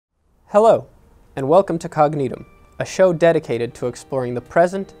Hello, and welcome to Cognitum, a show dedicated to exploring the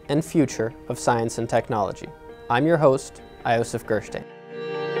present and future of science and technology. I'm your host, Iosif Gershteyn.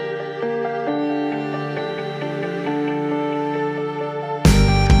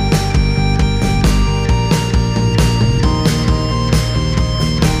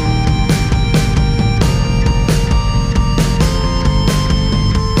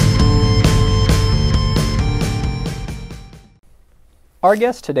 Our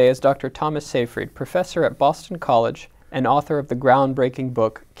guest today is Dr. Thomas Seyfried, professor at Boston College and author of the groundbreaking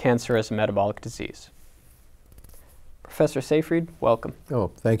book, Cancer as a Metabolic Disease. Professor Seyfried, welcome.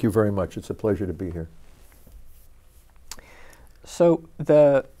 Oh, thank you very much. It's a pleasure to be here. So,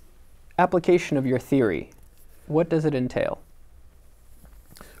 the application of your theory, what does it entail?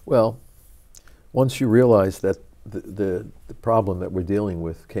 Well, once you realize that the problem that we're dealing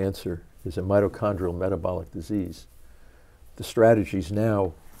with, cancer, is a mitochondrial metabolic disease, the strategies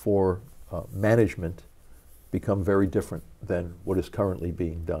now for management become very different than what is currently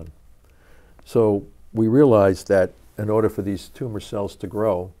being done. So we realize that in order for these tumor cells to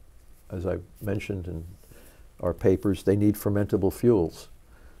grow, as I mentioned in our papers, they need fermentable fuels.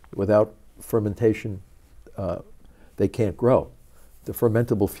 Without fermentation, they can't grow. The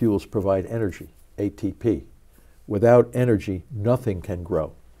fermentable fuels provide energy, ATP. Without energy, nothing can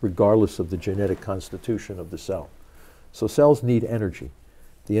grow, regardless of the genetic constitution of the cell. So cells need energy.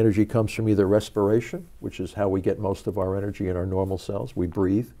 The energy comes from either respiration, which is how we get most of our energy in our normal cells, we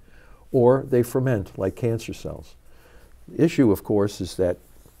breathe, or they ferment like cancer cells. The issue, of course, is that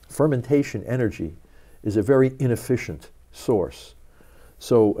fermentation energy is a very inefficient source.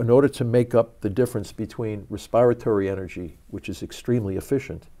 So in order to make up the difference between respiratory energy, which is extremely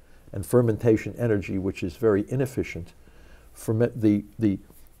efficient, and fermentation energy, which is very inefficient, the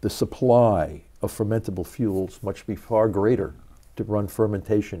supply of fermentable fuels must be far greater to run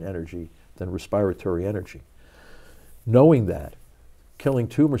fermentation energy than respiratory energy. Knowing that, killing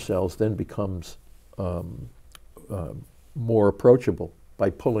tumor cells then becomes more approachable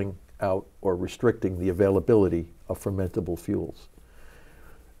by pulling out or restricting the availability of fermentable fuels,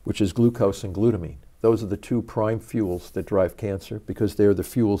 which is glucose and glutamine. Those are the two prime fuels that drive cancer because they're the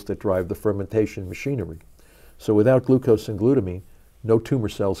fuels that drive the fermentation machinery. So without glucose and glutamine, no tumor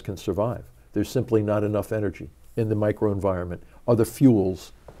cells can survive. There's simply not enough energy in the microenvironment, other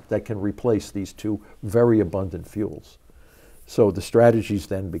fuels that can replace these two very abundant fuels. So the strategies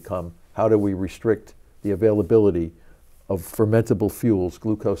then become, how do we restrict the availability of fermentable fuels,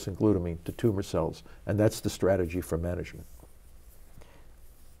 glucose and glutamine, to tumor cells? And that's the strategy for management.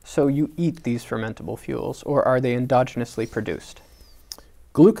 So you eat these fermentable fuels, or are they endogenously produced?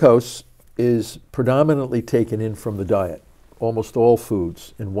 Glucose is predominantly taken in from the diet. Almost all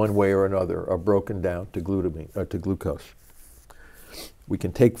foods, in one way or another, are broken down to glucose. We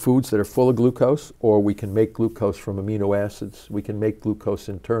can take foods that are full of glucose, or we can make glucose from amino acids. We can make glucose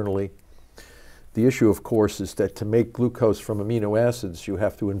internally. The issue, of course, is that to make glucose from amino acids, you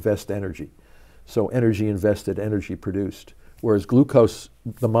have to invest energy. So energy invested, energy produced. Whereas glucose,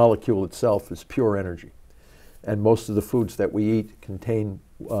 the molecule itself, is pure energy. And most of the foods that we eat contain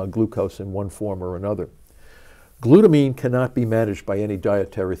glucose in one form or another. Glutamine cannot be managed by any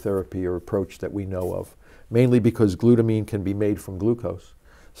dietary therapy or approach that we know of, mainly because glutamine can be made from glucose.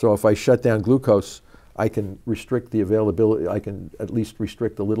 So if I shut down glucose, I can restrict the availability, I can at least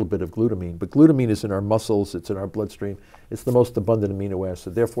restrict a little bit of glutamine. But glutamine is in our muscles, it's in our bloodstream, it's the most abundant amino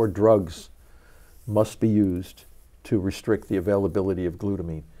acid. Therefore, drugs must be used to restrict the availability of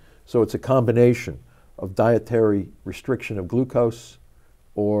glutamine. So it's a combination of dietary restriction of glucose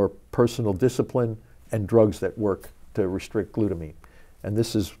or personal discipline and drugs that work to restrict glutamine. And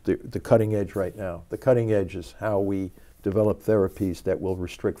this is the cutting edge right now. The cutting edge is how we develop therapies that will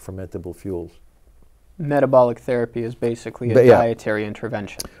restrict fermentable fuels. Metabolic therapy is basically a dietary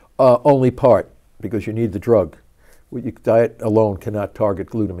intervention. Only part, because you need the drug. Diet alone cannot target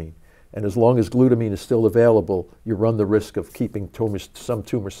glutamine. And as long as glutamine is still available, you run the risk of keeping some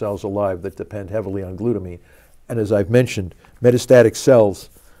tumor cells alive that depend heavily on glutamine. And as I've mentioned, metastatic cells,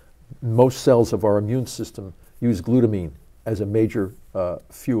 most cells of our immune system use glutamine as a major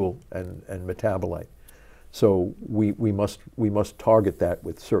fuel and metabolite. So we must target that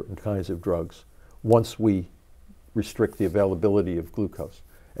with certain kinds of drugs once we restrict the availability of glucose.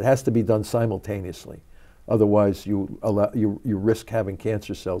 It has to be done simultaneously. Otherwise, you risk having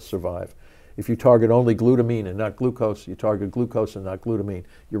cancer cells survive. If you target only glutamine and not glucose, you target glucose and not glutamine,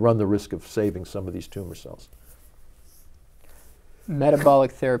 you run the risk of saving some of these tumor cells.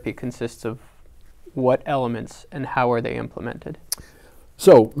 Metabolic therapy consists of what elements and how are they implemented?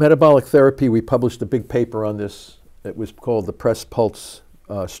 So metabolic therapy, we published a big paper on this. It was called the Press Pulse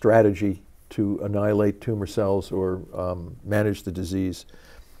strategy to annihilate tumor cells or manage the disease.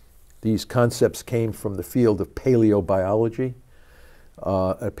 These concepts came from the field of paleobiology.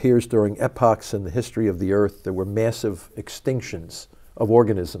 Appears during epochs in the history of the Earth. There were massive extinctions of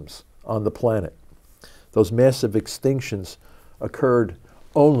organisms on the planet. Those massive extinctions occurred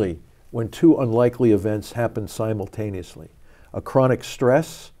only when two unlikely events happened simultaneously. A chronic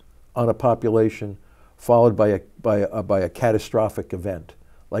stress on a population followed by a catastrophic event,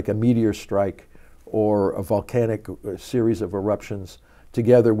 like a meteor strike or a volcanic series of eruptions,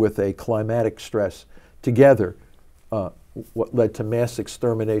 together with a climatic stress, together what led to mass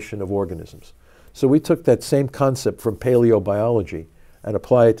extermination of organisms. So we took that same concept from paleobiology and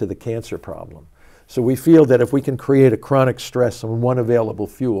apply it to the cancer problem. So we feel that if we can create a chronic stress on one available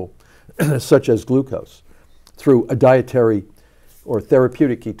fuel, such as glucose, through a dietary or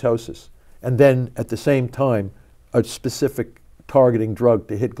therapeutic ketosis, and then at the same time a specific targeting drug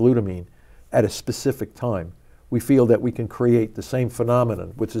to hit glutamine at a specific time, we feel that we can create the same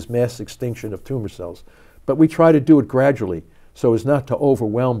phenomenon, which is mass extinction of tumor cells. But we try to do it gradually so as not to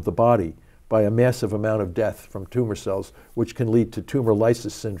overwhelm the body by a massive amount of death from tumor cells, which can lead to tumor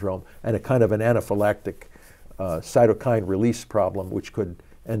lysis syndrome and a kind of an anaphylactic cytokine release problem, which could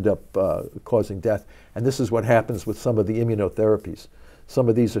end up causing death. And this is what happens with some of the immunotherapies. Some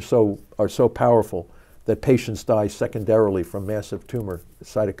of these are so powerful that patients die secondarily from massive tumor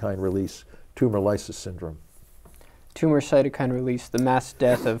cytokine release, tumor lysis syndrome. Tumor cytokine release, the mass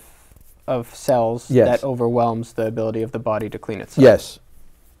death of cells Yes. that overwhelms the ability of the body to clean itself. Yes.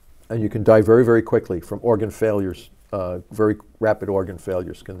 And you can die very, very quickly from organ failures, very rapid organ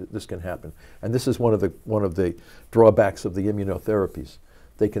failures. This can happen. And this is one of the drawbacks of the immunotherapies.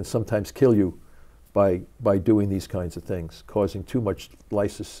 They can sometimes kill you by doing these kinds of things, causing too much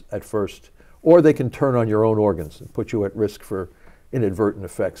lysis at first. Or they can turn on your own organs and put you at risk for inadvertent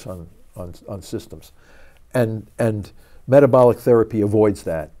effects on systems. And metabolic therapy avoids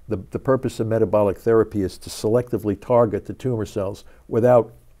that. The purpose of metabolic therapy is to selectively target the tumor cells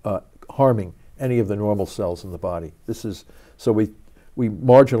without harming any of the normal cells in the body. So we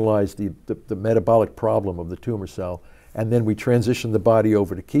marginalize the metabolic problem of the tumor cell, and then we transition the body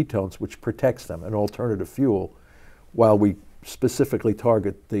over to ketones, which protects them, an alternative fuel, while we specifically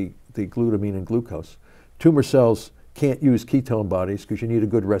target the glutamine and glucose. Tumor cells can't use ketone bodies because you need a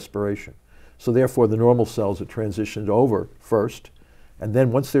good respiration. So therefore, the normal cells are transitioned over first, and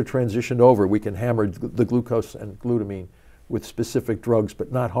then once they're transitioned over, we can hammer the glucose and glutamine with specific drugs,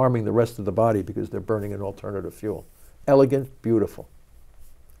 but not harming the rest of the body because they're burning an alternative fuel. Elegant, beautiful.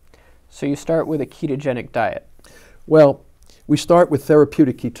 So you start with a ketogenic diet. Well, we start with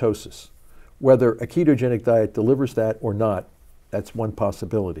therapeutic ketosis. Whether a ketogenic diet delivers that or not, that's one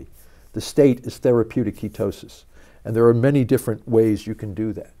possibility. The state is therapeutic ketosis. And there are many different ways you can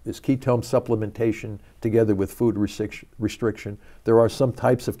do that. There's ketone supplementation together with food restriction. There are some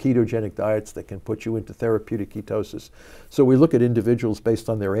types of ketogenic diets that can put you into therapeutic ketosis. So we look at individuals based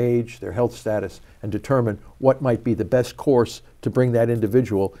on their age, their health status, and determine what might be the best course to bring that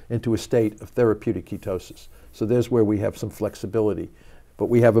individual into a state of therapeutic ketosis. So there's where we have some flexibility. But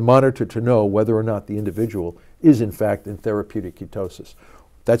we have a monitor to know whether or not the individual is in fact in therapeutic ketosis.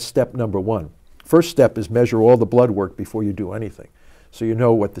 That's step number one. First step is measure all the blood work before you do anything. So you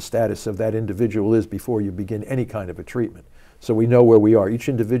know what the status of that individual is before you begin any kind of a treatment. So we know where we are. Each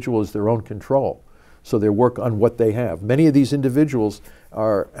individual is their own control. So they work on what they have. Many of these individuals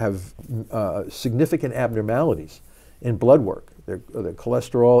have significant abnormalities in blood work. Their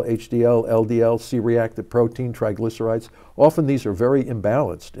cholesterol, HDL, LDL, C-reactive protein, triglycerides. Often these are very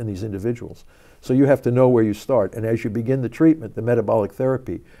imbalanced in these individuals. So you have to know where you start. And as you begin the treatment, the metabolic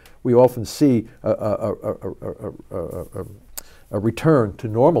therapy, we often see a return to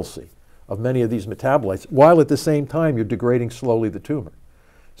normalcy of many of these metabolites, while at the same time you're degrading slowly the tumor.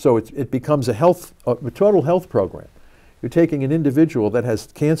 So it becomes a total health program. You're taking an individual that has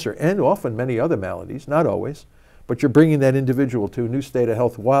cancer and often many other maladies, not always, but you're bringing that individual to a new state of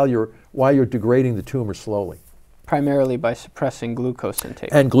health while you're degrading the tumor slowly. Primarily by suppressing glucose intake.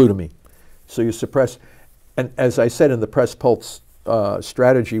 And glutamine. So you suppress, and as I said in the Press Pulse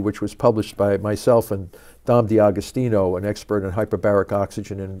strategy, which was published by myself and Dom D'Agostino, an expert in hyperbaric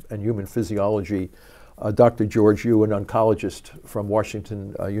oxygen and human physiology, Dr. George Yu, an oncologist from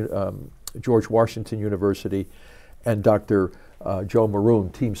George Washington University, and Dr. Joe Maroon,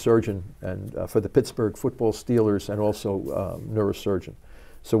 team surgeon and for the Pittsburgh football Steelers and also neurosurgeon.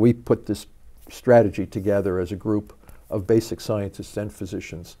 So we put this strategy together as a group of basic scientists and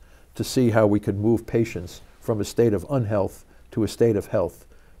physicians to see how we could move patients from a state of unhealth to a state of health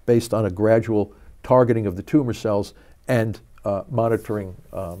based on a gradual targeting of the tumor cells and monitoring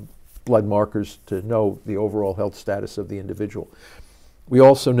blood markers to know the overall health status of the individual. We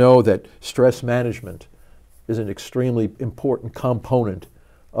also know that stress management is an extremely important component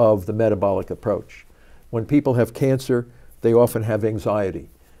of the metabolic approach. When people have cancer, they often have anxiety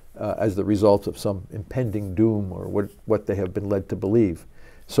as the result of some impending doom or what they have been led to believe.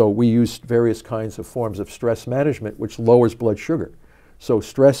 So we use various kinds of forms of stress management which lowers blood sugar. So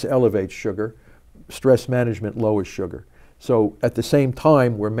stress elevates sugar, stress management lowers sugar. So at the same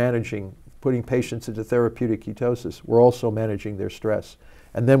time we're managing, putting patients into therapeutic ketosis, we're also managing their stress.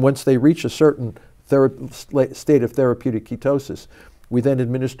 And then once they reach a certain state of therapeutic ketosis, we then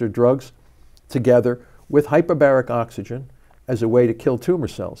administer drugs together with hyperbaric oxygen as a way to kill tumor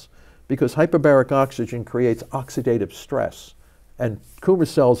cells, because hyperbaric oxygen creates oxidative stress, and tumor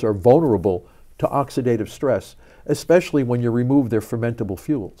cells are vulnerable to oxidative stress, especially when you remove their fermentable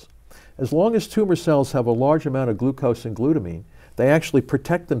fuels. As long as tumor cells have a large amount of glucose and glutamine, they actually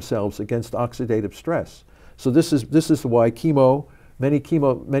protect themselves against oxidative stress. So this is why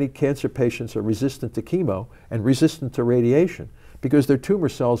many cancer patients are resistant to chemo and resistant to radiation, because their tumor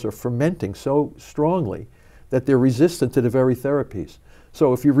cells are fermenting so strongly that they're resistant to the very therapies.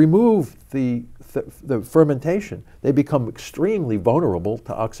 So if you remove the fermentation, they become extremely vulnerable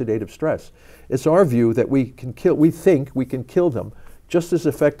to oxidative stress. It's our view that we think we can kill them just as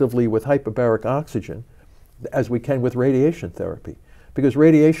effectively with hyperbaric oxygen as we can with radiation therapy. Because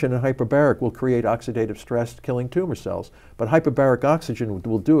radiation and hyperbaric will create oxidative stress, killing tumor cells, but hyperbaric oxygen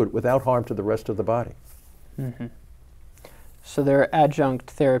will do it without harm to the rest of the body. Mm-hmm. So there are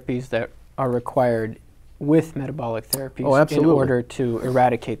adjunct therapies that are required with metabolic therapies in order to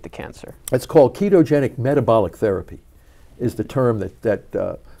eradicate the cancer. It's called ketogenic metabolic therapy, is the term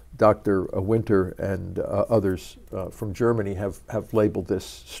that Dr. Winter and others from Germany have labeled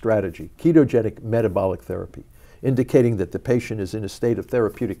this strategy, ketogenic metabolic therapy, indicating that the patient is in a state of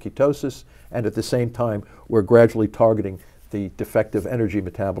therapeutic ketosis, and at the same time we're gradually targeting the defective energy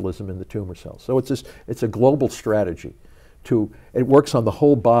metabolism in the tumor cells. So it's a global strategy. It works on the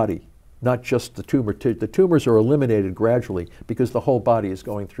whole body, not just the tumor. The tumors are eliminated gradually because the whole body is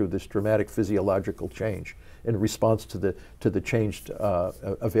going through this dramatic physiological change in response to the changed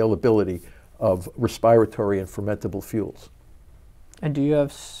availability of respiratory and fermentable fuels. And do you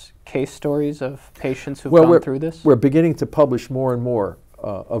have case stories of patients who've gone through this? We're beginning to publish more and more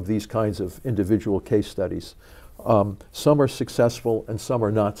of these kinds of individual case studies. Some are successful and some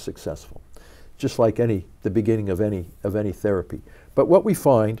are not successful, just like the beginning of any therapy. But what we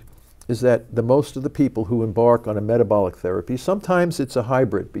find is that most of the people who embark on a metabolic therapy, sometimes it's a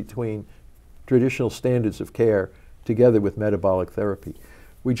hybrid between traditional standards of care together with metabolic therapy.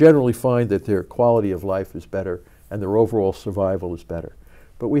 We generally find that their quality of life is better and their overall survival is better.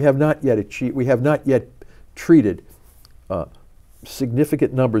 But we have not yet treated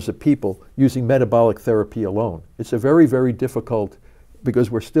significant numbers of people using metabolic therapy alone. It's a very, very difficult, because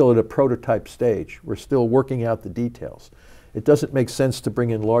we're still at a prototype stage. We're still working out the details. It doesn't make sense to bring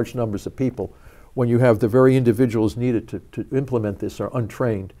in large numbers of people when you have the very individuals needed to implement this are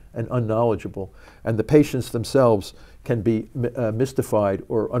untrained and unknowledgeable, and the patients themselves can be mystified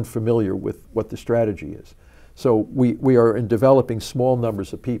or unfamiliar with what the strategy is. So we are in developing small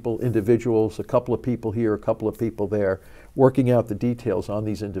numbers of people, individuals, a couple of people here, a couple of people there, working out the details on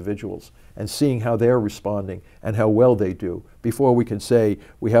these individuals and seeing how they're responding and how well they do before we can say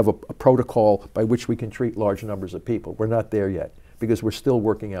we have a protocol by which we can treat large numbers of people. We're not there yet because we're still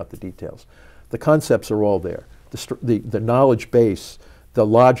working out the details. The concepts are all there. The knowledge base, the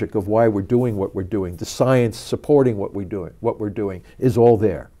logic of why we're doing what we're doing, the science supporting what we're doing is all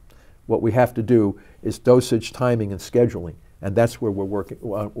there. What we have to do is dosage, timing, and scheduling, and that's where we're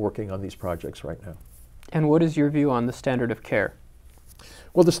working on these projects right now. And what is your view on the standard of care?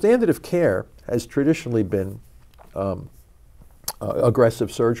 Well, the standard of care has traditionally been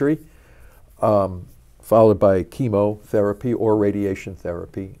aggressive surgery, followed by chemotherapy or radiation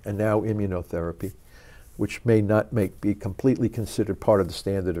therapy, and now immunotherapy, which may not be completely considered part of the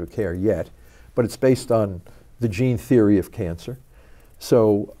standard of care yet, but it's based on the gene theory of cancer.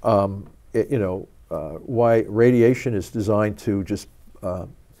 So, why radiation is designed to just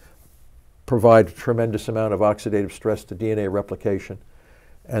provide a tremendous amount of oxidative stress to DNA replication,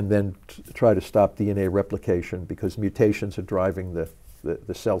 and then try to stop DNA replication because mutations are driving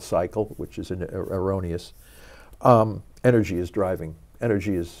the cell cycle, which is erroneous. Energy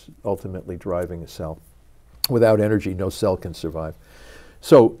is ultimately driving a cell. Without energy, no cell can survive.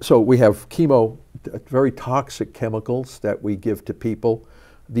 So we have very toxic chemicals that we give to people.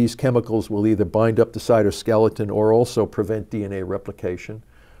 These chemicals will either bind up the cytoskeleton or also prevent DNA replication.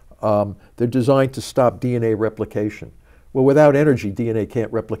 They're designed to stop DNA replication. Well, without energy, DNA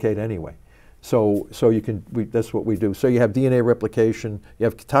can't replicate anyway. So that's what we do. So you have DNA replication, you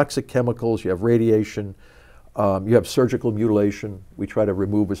have toxic chemicals, you have radiation, you have surgical mutilation. We try to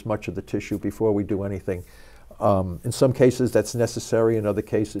remove as much of the tissue before we do anything. In some cases that's necessary, in other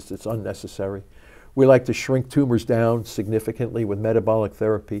cases it's unnecessary. We like to shrink tumors down significantly with metabolic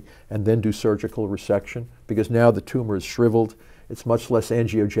therapy and then do surgical resection, because now the tumor is shriveled, it's much less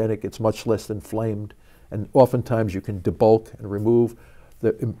angiogenic, it's much less inflamed, and oftentimes you can debulk and remove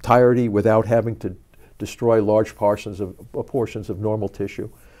the entirety without having to destroy large portions of normal tissue.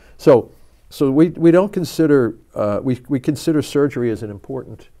 So we don't consider, we consider surgery as an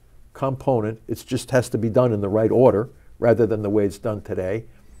important component. It just has to be done in the right order rather than the way it's done today.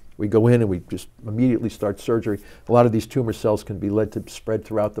 We go in and we just immediately start surgery. A lot of these tumor cells can be led to spread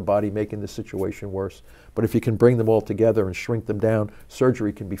throughout the body, making the situation worse. But if you can bring them all together and shrink them down,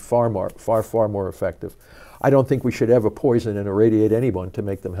 surgery can be far more effective. I don't think we should ever poison and irradiate anyone to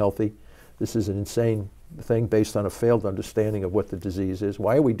make them healthy. This is an insane thing based on a failed understanding of what the disease is.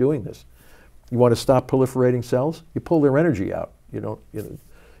 Why are we doing this? You want to stop proliferating cells? You pull their energy out. You don't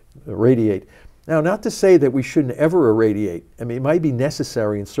irradiate. Now, not to say that we shouldn't ever irradiate. I mean, it might be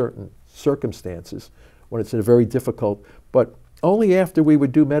necessary in certain circumstances when it's a very difficult, but only after we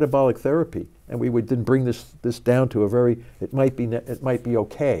would do metabolic therapy, and we would then bring this down to a very, it might be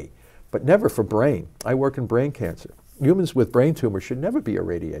okay, but never for brain. I work in brain cancer. Humans with brain tumors should never be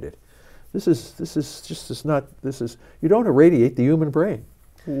irradiated. You don't irradiate the human brain.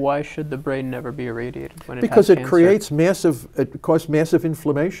 Why should the brain never be irradiated when it because has it cancer? creates it causes massive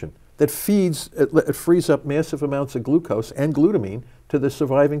inflammation that it frees up massive amounts of glucose and glutamine to the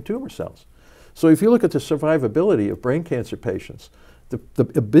surviving tumor cells. So if you look at the survivability of brain cancer patients, the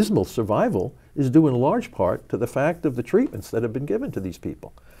abysmal survival is due in large part to the fact of the treatments that have been given to these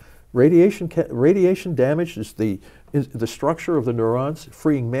people. Radiation damages the structure of the neurons,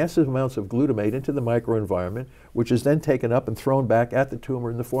 freeing massive amounts of glutamate into the microenvironment, which is then taken up and thrown back at the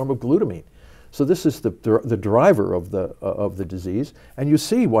tumor in the form of glutamine. So this is the driver of the disease, and you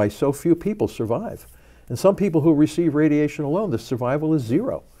see why so few people survive. And some people who receive radiation alone, the survival is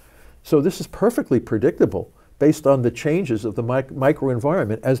 0. So this is perfectly predictable based on the changes of the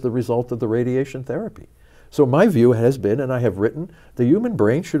microenvironment as the result of the radiation therapy. So my view has been, and I have written, the human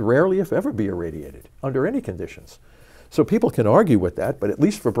brain should rarely, if ever, be irradiated under any conditions. So people can argue with that, but at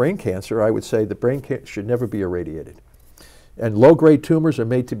least for brain cancer, I would say the brain should never be irradiated. And low-grade tumors are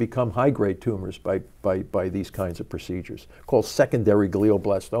made to become high-grade tumors by these kinds of procedures, called secondary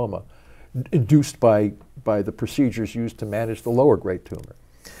glioblastoma, induced by the procedures used to manage the lower-grade tumor.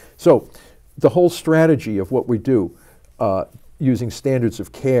 So the whole strategy of what we do using standards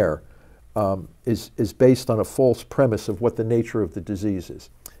of care is based on a false premise of what the nature of the disease is.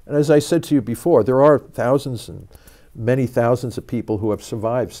 And as I said to you before, there are thousands and many thousands of people who have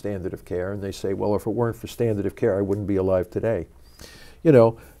survived standard of care, and they say, well, if it weren't for standard of care, I wouldn't be alive today.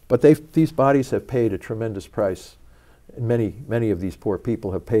 But these bodies have paid a tremendous price. And many of these poor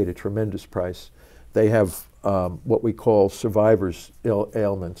people have paid a tremendous price. They have what we call survivors'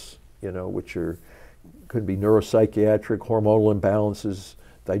 ailments, which could be neuropsychiatric, hormonal imbalances,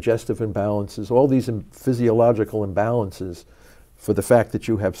 digestive imbalances, all these physiological imbalances for the fact that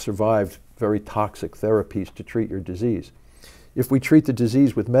you have survived very toxic therapies to treat your disease. If we treat the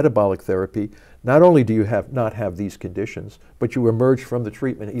disease with metabolic therapy, not only do you not have these conditions, but you emerge from the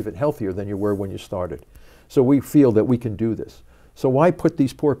treatment even healthier than you were when you started. So we feel that we can do this. So why put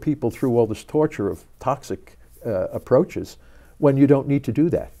these poor people through all this torture of toxic approaches when you don't need to do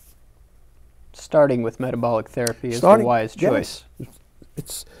that? Starting with metabolic therapy is the wise choice. Yes.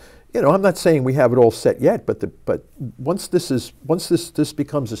 It's, I'm not saying we have it all set yet, but once this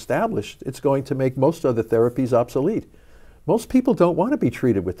becomes established, it's going to make most other therapies obsolete. Most people don't want to be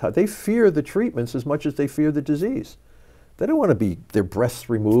treated with they fear the treatments as much as they fear the disease. They don't want to their breasts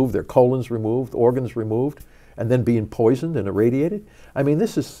removed, their colons removed, organs removed, and then being poisoned and irradiated. I mean,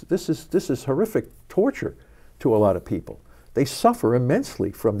 this is horrific torture to a lot of people. They suffer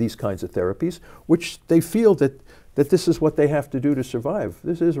immensely from these kinds of therapies, which they feel that this is what they have to do to survive.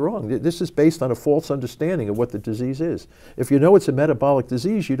 This is wrong. This is based on a false understanding of what the disease is. If you know it's a metabolic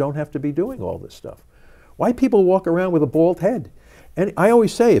disease, you don't have to be doing all this stuff. Why people walk around with a bald head? And I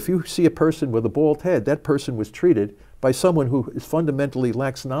always say, if you see a person with a bald head, that person was treated by someone who fundamentally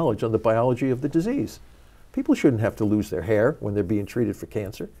lacks knowledge on the biology of the disease. People shouldn't have to lose their hair when they're being treated for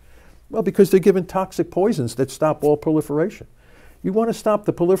cancer. Well, because they're given toxic poisons that stop all proliferation. You want to stop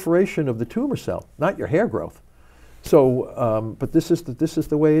the proliferation of the tumor cell, not your hair growth. So, but this is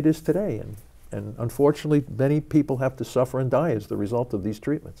the way it is today, and unfortunately, many people have to suffer and die as the result of these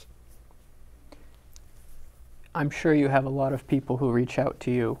treatments. I'm sure you have a lot of people who reach out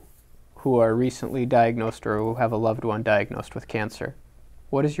to you who are recently diagnosed or who have a loved one diagnosed with cancer.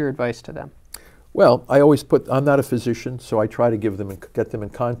 What is your advice to them? Well, I always I'm not a physician, so I try to give them and get them in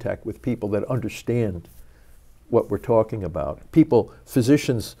contact with people that understand what we're talking about. People,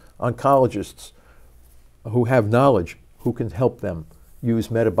 physicians, oncologists who have knowledge, who can help them use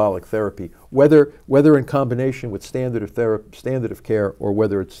metabolic therapy, whether in combination with standard of care or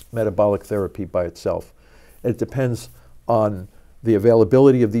whether it's metabolic therapy by itself. It depends on the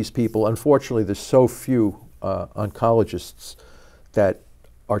availability of these people. Unfortunately, there's so few oncologists that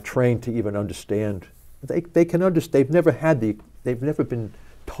are trained to even understand. They can understand. They've never been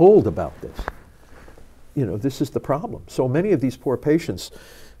told about this. You know, this is the problem. So many of these poor patients,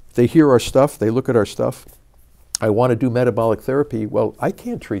 they hear our stuff, they look at our stuff. I want to do metabolic therapy. Well, I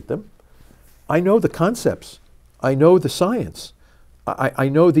can't treat them. I know the concepts. I know the science. I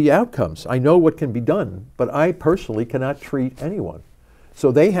know the outcomes. I know what can be done, but I personally cannot treat anyone.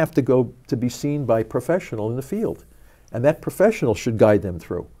 So they have to go to be seen by a professional in the field. And that professional should guide them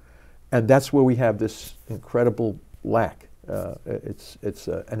through. And that's where we have this incredible lack. It's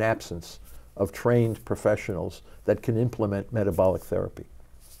an absence of trained professionals that can implement metabolic therapy.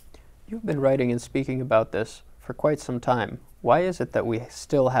 You've been writing and speaking about this for quite some time. Why is it that we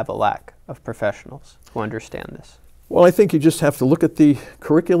still have a lack of professionals who understand this? Well, I think you just have to look at the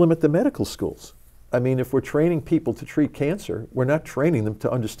curriculum at the medical schools. I mean, if we're training people to treat cancer, we're not training them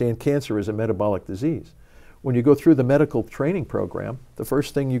to understand cancer as a metabolic disease. When you go through the medical training program, the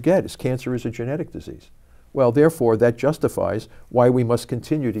first thing you get is cancer is a genetic disease. Well, therefore, that justifies why we must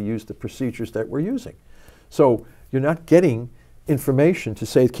continue to use the procedures that we're using. So you're not getting information to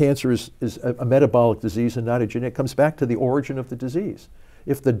say cancer is a metabolic disease and not a genetic. It comes back to the origin of the disease.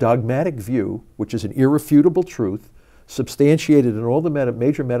 If the dogmatic view, which is an irrefutable truth, substantiated in all the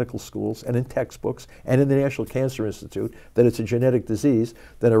major medical schools and in textbooks and in the National Cancer Institute, that it's a genetic disease,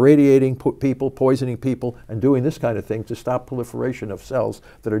 then irradiating people, poisoning people, and doing this kind of thing to stop proliferation of cells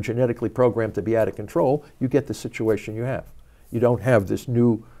that are genetically programmed to be out of control, you get the situation you have. You don't have this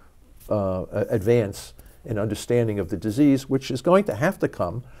new advance in understanding of the disease, which is going to have to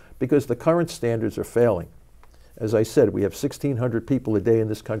come because the current standards are failing. As I said, we have 1,600 people a day in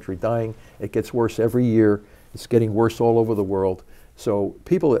this country dying. It gets worse every year. It's getting worse all over the world. So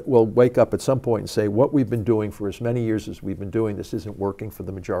people will wake up at some point and say, what we've been doing for as many years as we've been doing this isn't working for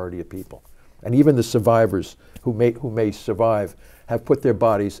the majority of people. And even the survivors who may survive have put their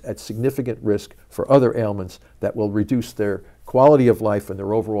bodies at significant risk for other ailments that will reduce their quality of life and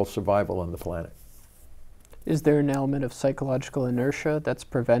their overall survival on the planet. Is there an element of psychological inertia that's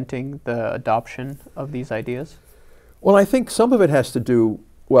preventing the adoption of these ideas? Well, I think some of it has to do,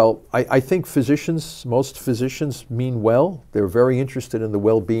 well, I think most physicians mean well. They're very interested in the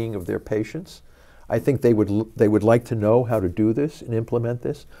well-being of their patients. I think they would like to know how to do this and implement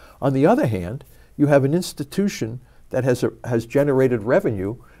this. On the other hand, you have an institution that has generated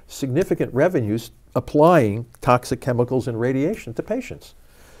revenue, significant revenues, applying toxic chemicals and radiation to patients.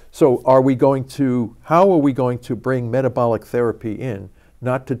 So how are we going to bring metabolic therapy in,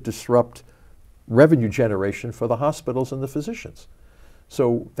 not to disrupt revenue generation for the hospitals and the physicians?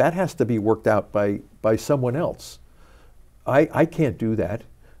 So that has to be worked out by someone else. I can't do that.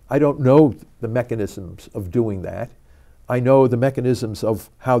 I don't know the mechanisms of doing that. I know the mechanisms of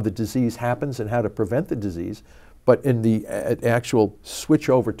how the disease happens and how to prevent the disease, but in the actual switch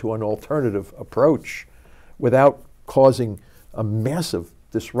over to an alternative approach without causing a massive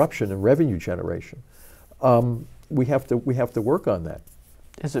disruption in revenue generation, we have to work on that.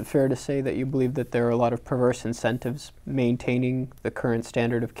 Is it fair to say that you believe that there are a lot of perverse incentives maintaining the current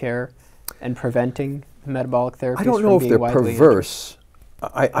standard of care and preventing metabolic therapies from being widely I don't know if they're perverse.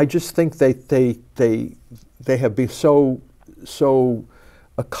 I just think they have been so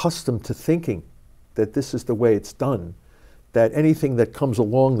accustomed to thinking that this is the way it's done, that anything that comes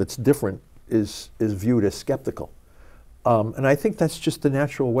along that's different is viewed as skeptical. And I think that's just the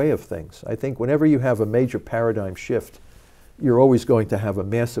natural way of things. I think whenever you have a major paradigm shift, you're always going to have a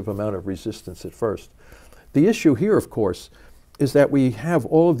massive amount of resistance at first. The issue here, of course, is that we have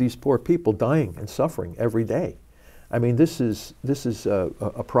all of these poor people dying and suffering every day. I mean, this is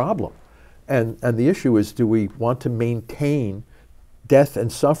a problem. And the issue is, do we want to maintain death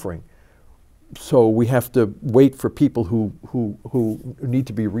and suffering? So we have to wait for people who need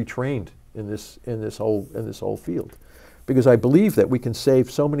to be retrained in this whole field. Because I believe that we can save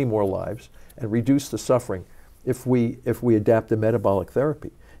so many more lives and reduce the suffering if we adapt to metabolic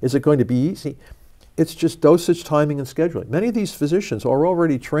therapy. Is it going to be easy? It's just dosage, timing, and scheduling. Many of these physicians are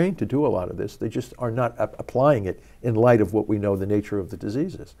already trained to do a lot of this. They just are not applying it in light of what we know the nature of the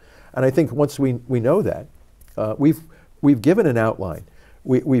disease is. And I think once we know that, We've given an outline.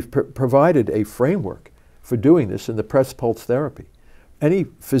 We've provided a framework for doing this in the press pulse therapy. Any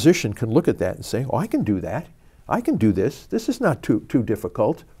physician can look at that and say, oh, I can do that. I can do this. This is not too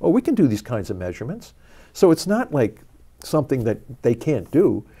difficult. Oh, we can do these kinds of measurements. So it's not like something that they can't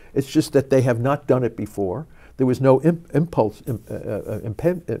do. It's just that they have not done it before. There was no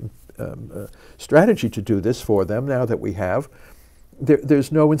strategy to do this for them. Now that we have,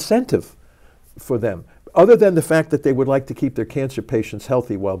 there's no incentive for them, other than the fact that they would like to keep their cancer patients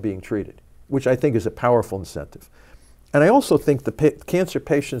healthy while being treated, which I think is a powerful incentive. And I also think the cancer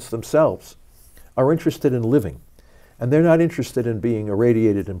patients themselves are interested in living, and they're not interested in being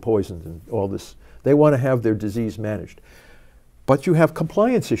irradiated and poisoned and all this. They want to have their disease managed. But you have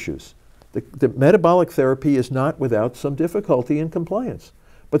compliance issues. The metabolic therapy is not without some difficulty in compliance,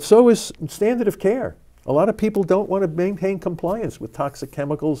 but so is standard of care. A lot of people don't want to maintain compliance with toxic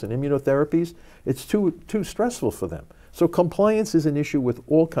chemicals and immunotherapies. It's too stressful for them. So compliance is an issue with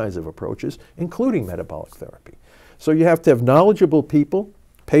all kinds of approaches, including metabolic therapy. So you have to have knowledgeable people,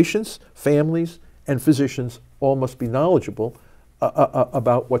 patients, families, and physicians all must be knowledgeable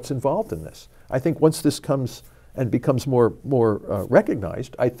about what's involved in this. I think once this comes and becomes more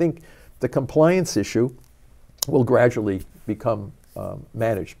recognized, I think the compliance issue will gradually become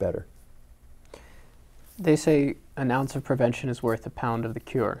managed better. They say an ounce of prevention is worth a pound of the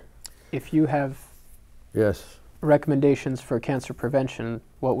cure. If you have recommendations for cancer prevention,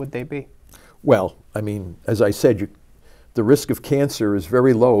 what would they be? Well, I mean, as I said, the risk of cancer is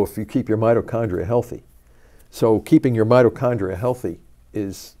very low if you keep your mitochondria healthy. So keeping your mitochondria healthy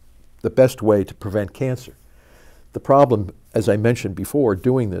is the best way to prevent cancer. The problem, as I mentioned before,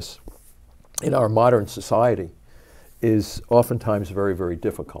 doing this in our modern society is oftentimes very, very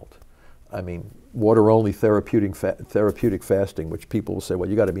difficult. I mean, water-only therapeutic fasting, which people will say, well,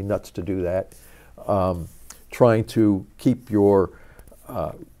 you got to be nuts to do that. Trying to keep your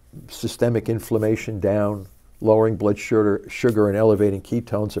systemic inflammation down, lowering blood sugar and elevating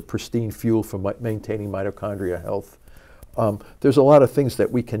ketones, a pristine fuel for maintaining mitochondria health. There's a lot of things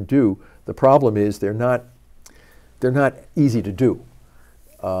that we can do. The problem is they're not easy to do.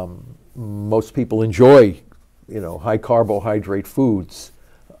 Most people enjoy, high carbohydrate foods.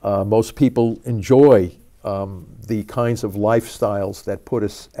 Most people enjoy the kinds of lifestyles that put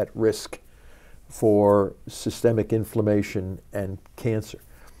us at risk for systemic inflammation and cancer.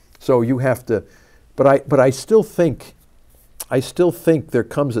 So you have to, but I still think there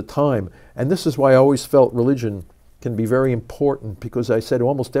comes a time, and this is why I always felt religion can be very important, because I said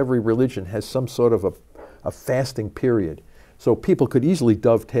almost every religion has some sort of a fasting period. So people could easily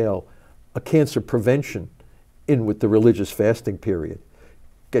dovetail a cancer prevention in with the religious fasting period.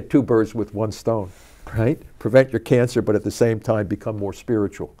 Get two birds with one stone, right? Prevent your cancer, but at the same time become more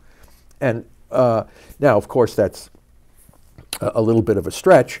spiritual. And now, of course, that's a little bit of a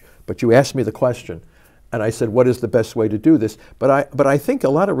stretch, but you asked me the question, and I said, what is the best way to do this? But I think a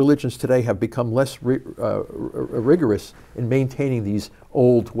lot of religions today have become less rigorous in maintaining these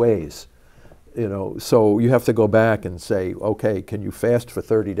old ways. So you have to go back and say, okay, can you fast for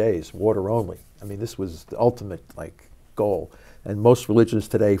 30 days, water only? I mean, this was the ultimate goal. And most religions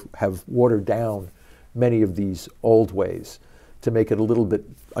today have watered down many of these old ways to make it a little bit,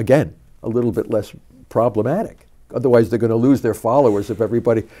 again, a little bit less problematic. Otherwise, they're going to lose their followers if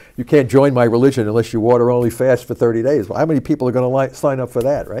everybody, you can't join my religion unless you water only fast for 30 days. Well, how many people are going to sign up for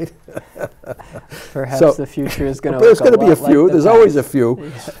that, right? Perhaps the future is going to There's going to be a few. There's always a few.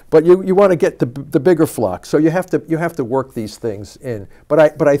 Yeah. But you want to get the bigger flock. So you have to work these things in. But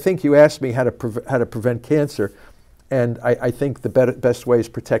I think you asked me how to prevent cancer. And I think the best way is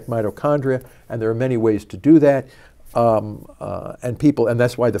protect mitochondria, and there are many ways to do that. And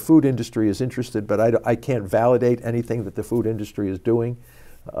that's why the food industry is interested, but I can't validate anything that the food industry is doing.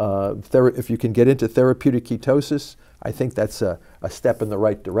 If you can get into therapeutic ketosis, I think that's a step in the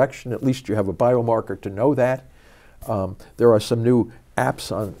right direction. At least you have a biomarker to know that. There are some new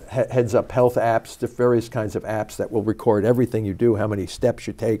apps on Heads Up Health apps, various kinds of apps that will record everything you do, how many steps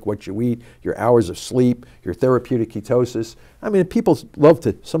you take, what you eat, your hours of sleep, your therapeutic ketosis. I mean,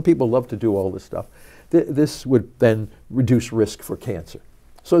 some people love to do all this stuff. This would then reduce risk for cancer.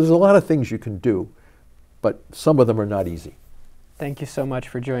 So there's a lot of things you can do, but some of them are not easy. Thank you so much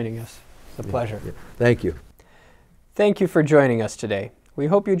for joining us. It's a pleasure. Yeah. Thank you. Thank you for joining us today. We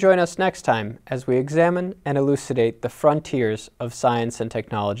hope you join us next time as we examine and elucidate the frontiers of science and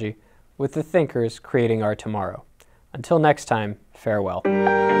technology with the thinkers creating our tomorrow. Until next time, farewell.